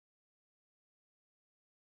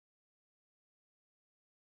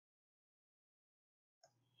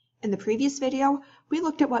In the previous video, we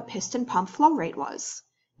looked at what piston pump flow rate was.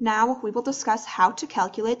 Now we will discuss how to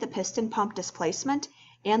calculate the piston pump displacement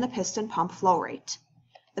and the piston pump flow rate.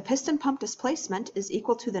 The piston pump displacement is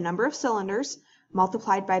equal to the number of cylinders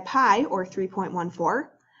multiplied by pi, or 3.14,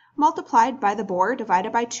 multiplied by the bore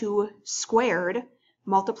divided by 2 squared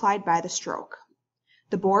multiplied by the stroke.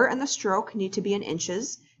 The bore and the stroke need to be in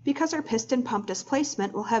inches because our piston pump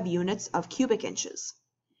displacement will have units of cubic inches.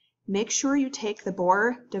 Make sure you take the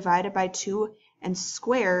bore divided by 2 and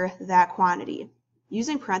square that quantity.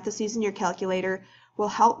 Using parentheses in your calculator will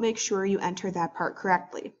help make sure you enter that part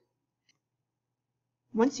correctly.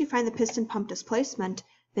 Once you find the piston pump displacement,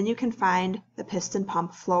 then you can find the piston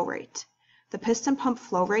pump flow rate. The piston pump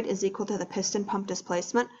flow rate is equal to the piston pump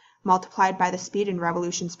displacement multiplied by the speed in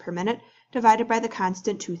revolutions per minute divided by the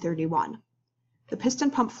constant 231. The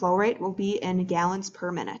piston pump flow rate will be in gallons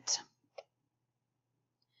per minute.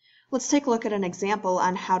 Let's take a look at an example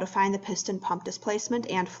on how to find the piston pump displacement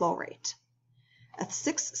and flow rate. A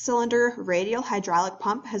 6-cylinder radial hydraulic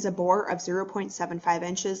pump has a bore of 0.75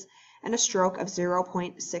 inches and a stroke of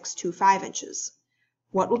 0.625 inches.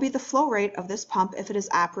 What will be the flow rate of this pump if it is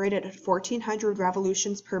operated at 1400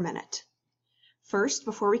 revolutions per minute? First,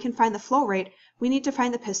 before we can find the flow rate, we need to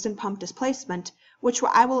find the piston pump displacement, which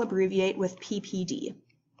I will abbreviate with PPD.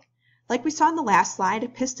 Like we saw in the last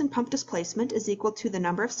slide, piston pump displacement is equal to the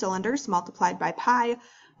number of cylinders multiplied by pi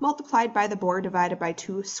multiplied by the bore divided by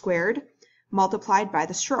 2 squared multiplied by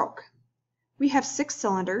the stroke. We have 6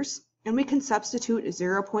 cylinders, and we can substitute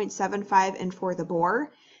 0.75 in for the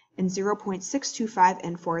bore and 0.625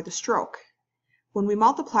 in for the stroke. When we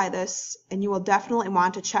multiply this, and you will definitely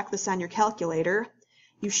want to check this on your calculator,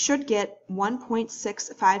 you should get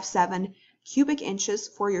 1.657 cubic inches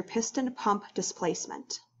for your piston pump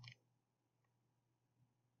displacement.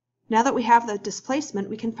 Now that we have the displacement,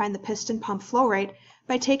 we can find the piston pump flow rate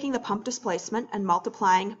by taking the pump displacement and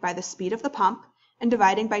multiplying by the speed of the pump and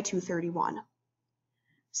dividing by 231.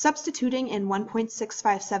 Substituting in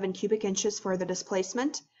 1.657 cubic inches for the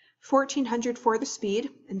displacement, 1400 for the speed,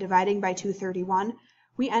 and dividing by 231,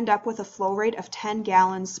 we end up with a flow rate of 10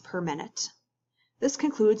 gallons per minute. This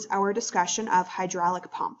concludes our discussion of hydraulic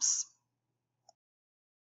pumps.